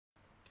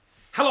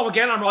Hello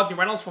again, I'm Rodney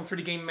Reynolds from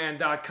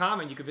 3dgameman.com,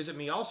 and you can visit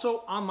me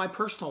also on my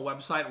personal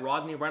website,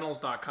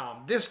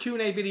 rodneyreynolds.com. This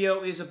Q&A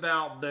video is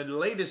about the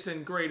latest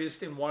and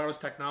greatest in wireless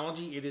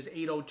technology. It is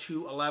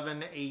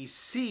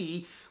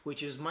 802.11ac,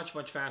 which is much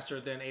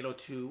faster than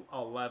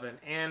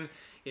 802.11n.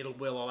 It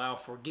will allow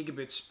for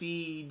gigabit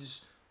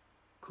speeds.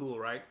 Cool,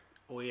 right?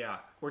 Oh yeah.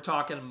 We're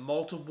talking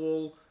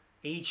multiple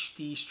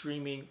HD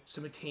streaming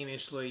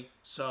simultaneously,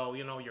 so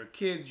you know your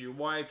kids, your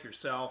wife,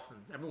 yourself, and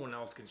everyone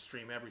else can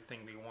stream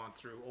everything they want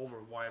through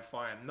over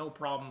Wi-Fi and no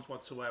problems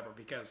whatsoever,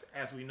 because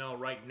as we know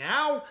right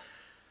now,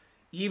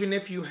 even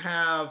if you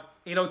have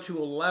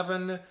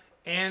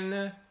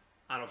 802.11n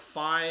on a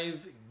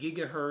 5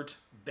 gigahertz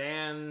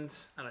band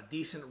on a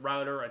decent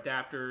router,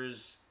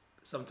 adapters,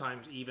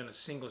 sometimes even a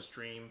single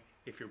stream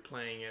if you're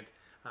playing it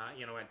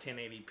at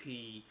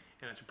 1080p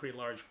and it's a pretty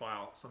large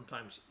file,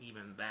 sometimes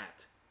even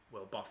that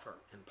will buffer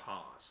and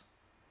pause.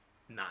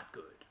 Not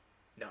good.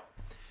 No.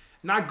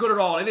 Not good at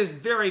all. It is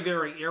very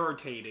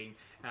irritating.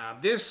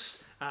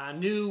 This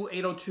new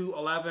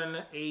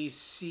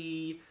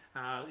 802.11ac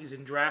is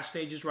in draft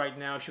stages right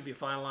now. Should be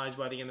finalized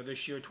by the end of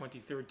this year,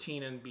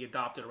 2013, and be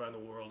adopted around the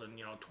world. And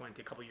a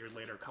couple years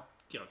later,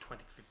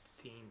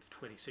 2015,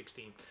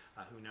 2016,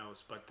 who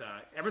knows? But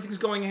everything's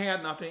going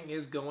ahead. Nothing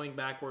is going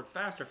backward.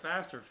 Faster.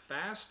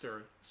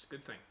 It's a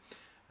good thing,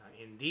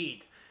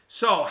 indeed.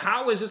 So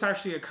how is this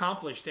actually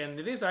accomplished? And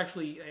it is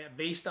actually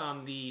based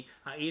on the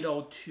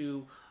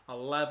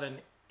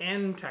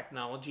 802.11n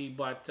technology,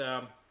 but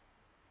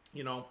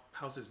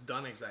how's this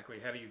done exactly?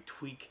 How do you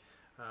tweak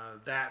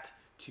that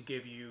to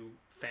give you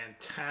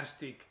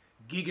fantastic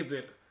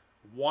gigabit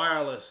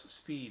wireless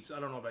speeds? I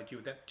don't know about you,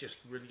 that just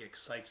really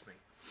excites me.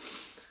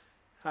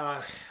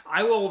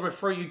 I will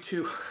refer you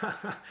to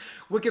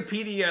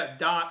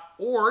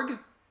wikipedia.org.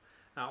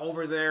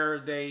 Over there,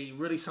 they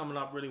really sum it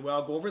up really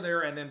well. Go over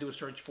there and then do a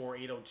search for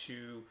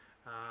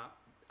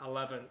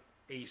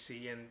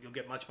 802.11ac, and you'll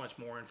get much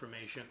more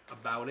information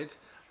about it.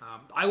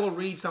 I will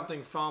read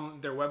something from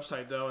their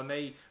website, though, and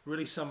they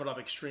really sum it up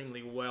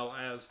extremely well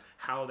as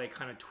how they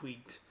kind of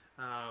tweaked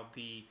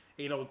the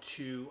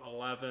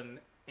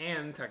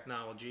 802.11n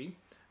technology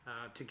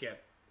to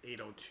get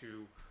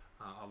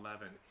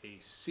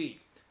 802.11ac.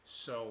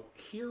 So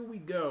here we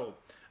go.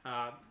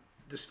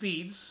 The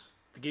speeds,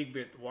 the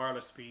gigabit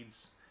wireless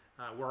speeds,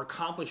 were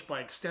accomplished by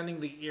extending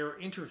the air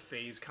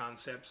interface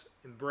concepts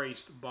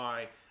embraced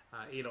by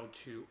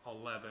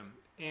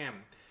 802.11n.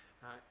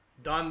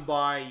 Done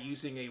by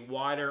using a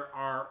wider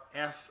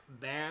RF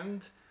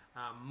band,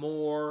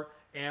 more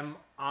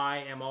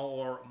MIMO,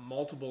 or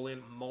multiple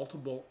in,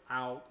 multiple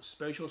out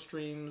spatial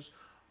streams,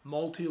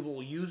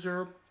 multiple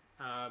user,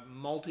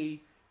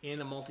 multi in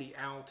and multi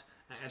out,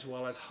 as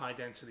well as high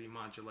density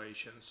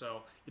modulation.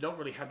 So you don't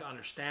really have to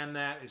understand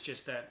that. It's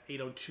just that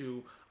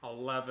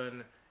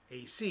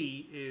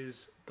 802.11ac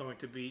is going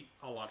to be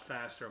a lot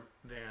faster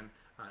than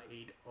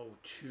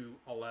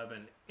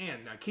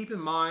 802.11n. Now keep in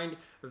mind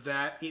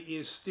that it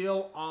is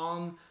still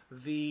on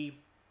the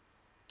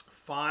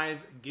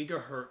 5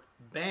 gigahertz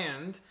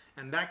band,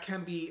 and that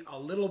can be a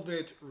little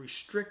bit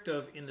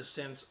restrictive in the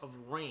sense of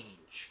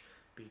range,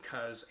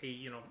 because a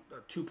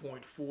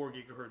 2.4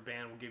 gigahertz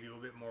band will give you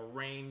a bit more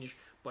range,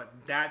 but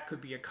that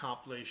could be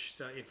accomplished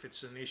if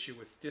it's an issue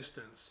with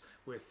distance,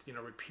 with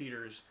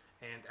repeaters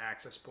and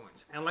access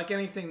points. And like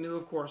anything new,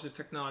 of course, this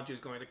technology is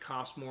going to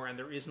cost more, and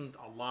there isn't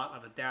a lot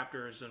of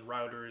adapters and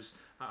routers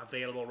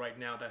available right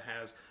now that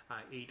has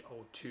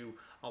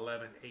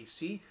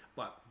 802.11ac,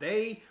 but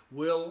they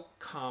will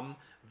come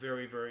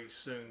very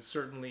soon,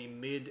 certainly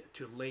mid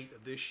to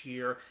late this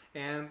year.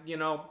 And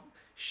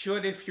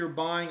if you're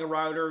buying a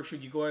router,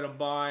 should you go ahead and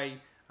buy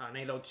an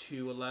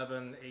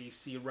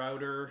 802.11ac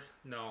router?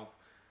 No,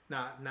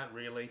 not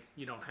really.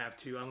 You don't have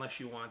to, unless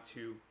you want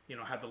to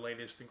have the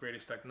latest and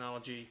greatest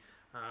technology.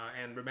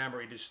 And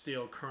remember, it is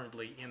still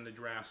currently in the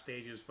draft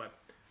stages, but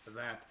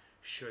that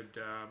should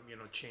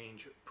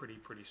change pretty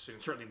soon,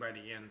 certainly by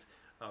the end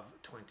of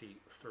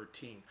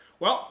 2013.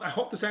 Well, I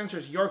hope this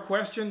answers your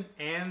question,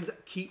 and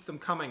keep them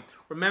coming.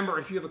 Remember,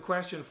 if you have a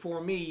question for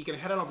me, you can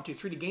head on over to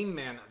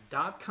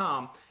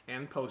 3dgameman.com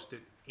and post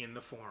it in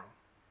the forum.